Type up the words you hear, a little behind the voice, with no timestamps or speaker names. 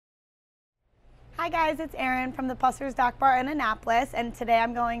Hi guys, it's Erin from the Pussers Dock Bar in Annapolis, and today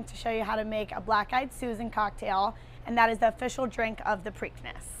I'm going to show you how to make a Black-Eyed Susan cocktail, and that is the official drink of the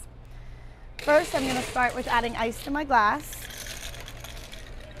Preakness. First, I'm going to start with adding ice to my glass.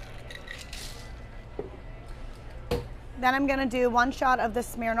 Then I'm going to do 1 shot of the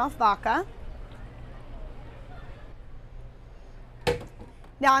Smirnoff vodka.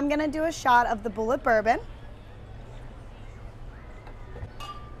 Now I'm going to do a shot of the Bullet bourbon.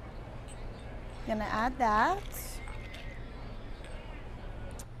 Gonna add that.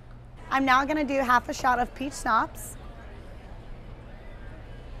 I'm now gonna do half a shot of peach schnapps.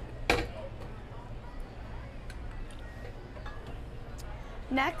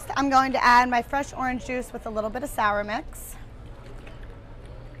 Next, I'm going to add my fresh orange juice with a little bit of sour mix.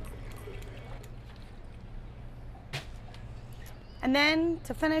 And then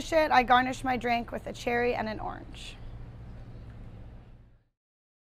to finish it, I garnish my drink with a cherry and an orange.